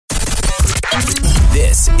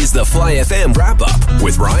This is the Fly FM Wrap-Up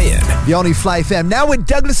with Ryan. The only Fly FM. Now with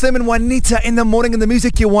Douglas Lim and Juanita in the morning and the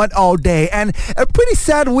music you want all day. And a pretty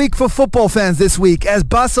sad week for football fans this week as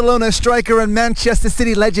Barcelona striker and Manchester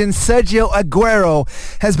City legend Sergio Aguero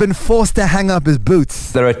has been forced to hang up his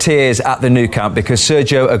boots. There are tears at the Nou Camp because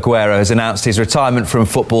Sergio Aguero has announced his retirement from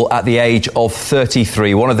football at the age of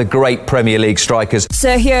 33, one of the great Premier League strikers.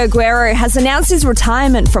 Sergio Aguero has announced his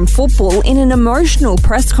retirement from football in an emotional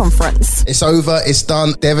press conference. It's over, it's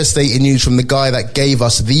done. Devastating news from the guy that gave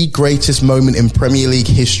us the greatest moment in Premier League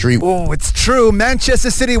history. Oh, it's true.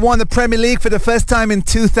 Manchester City won the Premier League for the first time in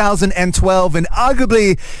 2012, and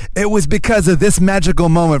arguably it was because of this magical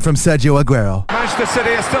moment from Sergio Aguero. Manchester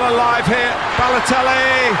City are still alive here.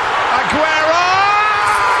 Balotelli, Aguero!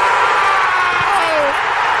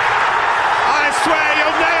 I swear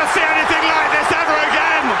you'll never see anything like this ever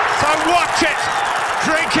again. So watch it,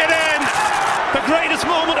 drink it in. The greatest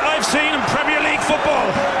moment I've seen in Premier League football.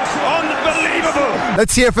 Unbelievable.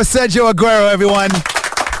 Let's hear it for Sergio Aguero, everyone.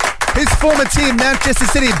 His former team, Manchester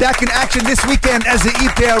City, back in action this weekend as the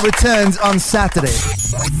EPL returns on Saturday.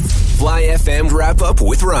 Fly FM Wrap-Up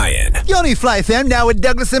with Ryan. The only Fly FM, now with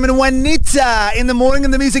Douglas Lim and Juanita in the morning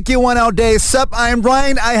and the music you want all day. Sup, I am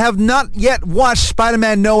Ryan. I have not yet watched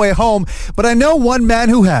Spiderman No Way Home, but I know one man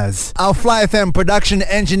who has. Our Fly FM production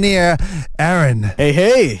engineer, Aaron.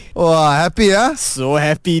 Hey. Oh, happy, huh? So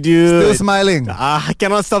happy, dude. Still smiling. I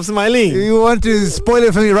cannot stop smiling. You want to spoil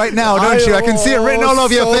it for me right now, don't you? I can see it written all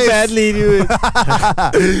over your face. So badly, dude.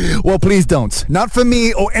 Well, please don't. Not for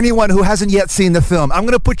me or anyone who hasn't yet seen the film. I'm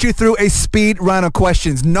going to put you through a speed round of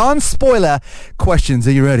questions. Non-spoiler questions.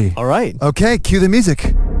 Are you ready? All right. Okay, cue the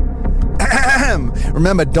music.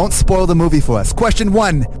 Remember, don't spoil the movie for us. Question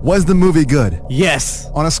 1. Was the movie good? Yes.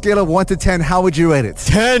 On a scale of 1 to 10, how would you rate it?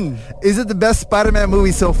 10. Is it the best Spider-Man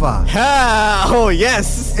movie so far? Oh,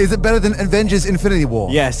 yes. Is it better than Avengers Infinity War?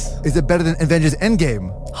 Yes. Is it better than Avengers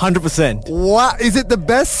Endgame? 100%. What? Is it the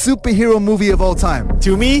best superhero movie of all time?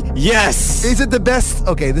 To me, yes. Is it the best?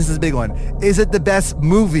 Okay, this is a big one. Is it the best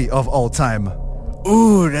movie of all time?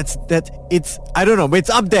 Ooh, it's, I don't know, but it's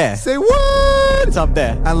up there. Say what? It's up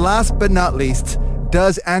there. And last but not least,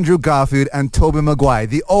 does Andrew Garfield and Tobey Maguire,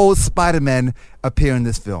 the old Spider-Man, appear in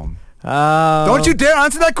this film? Don't you dare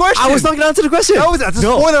answer that question. I was not going to answer the question. That's a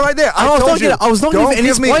spoiler right there. I was not giving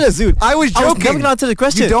any spoilers, dude. I was joking. I was never going to answer the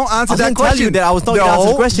question. You don't answer that question. I was tell you that I was not going to answer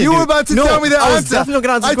the question. You were about to tell me that answer. I was definitely not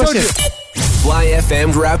going to answer the question. Fly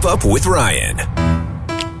FM Wrap-Up with Ryan.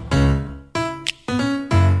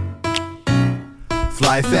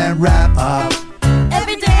 Fly FM Wrap-Up.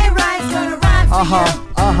 Every day Ryan's gonna rhyme for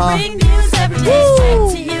you. Bring news every day straight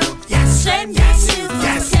to you. Yes. Trending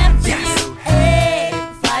news for you. Hey,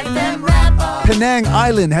 Fly FM Wrap-Up. Penang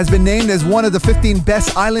Island has been named as one of the 15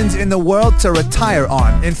 best islands in the world to retire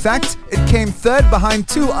on. In fact, it came third behind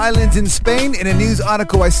 2 islands in Spain in a news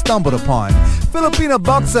article I stumbled upon. Filipino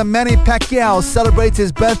boxer Manny Pacquiao celebrates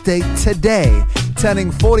his birthday today,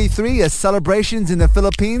 turning 43 as celebrations in the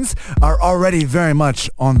Philippines are already very much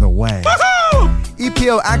on the way.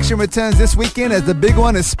 EPL action returns this weekend as the big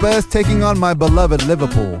one is Spurs taking on my beloved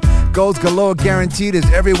Liverpool. Goals galore guaranteed as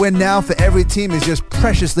every win now for every team is just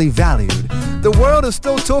preciously valued. The world is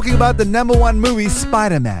still talking about the #1 movie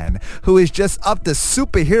Spider-Man, who is just up the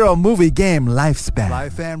superhero movie game lifespan.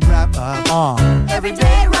 Life and wrap up. Every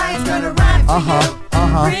day Ryan's gonna rhyme for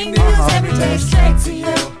you. Bring news every day straight to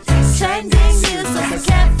you. Trending news for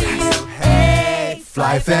you. Hey,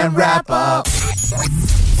 Fly FM Wrap Up.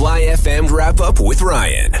 Fly FM Wrap-Up with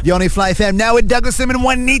Ryan. The only Fly FM, now with Douglas Lim and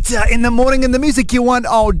Juanita in the morning and the music you want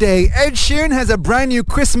all day. Ed Sheeran has a brand new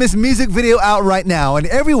Christmas music video out right now, and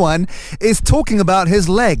everyone is talking about his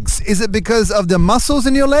legs. Is it because of the muscles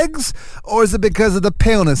in your legs, or is it because of the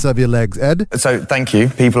paleness of your legs, Ed? So thank you.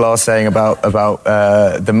 People are saying about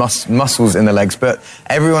the muscles in the legs, but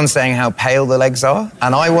everyone's saying how pale the legs are.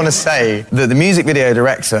 And I want to say that the music video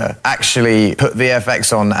director actually put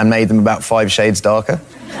VFX on and made them about 5 shades darker.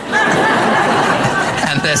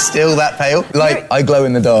 And they're still that pale. Like, I glow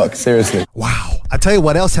in the dark, seriously. Wow. I'll tell you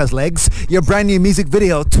what else has legs. Your brand new music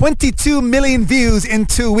video, 22 million views in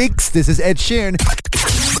 2 weeks. This is Ed Sheeran.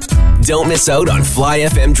 Don't miss out on Fly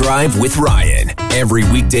FM Drive with Ryan. Every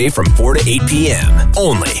weekday from 4 to 8 p.m.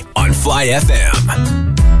 Only on Fly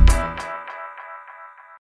FM.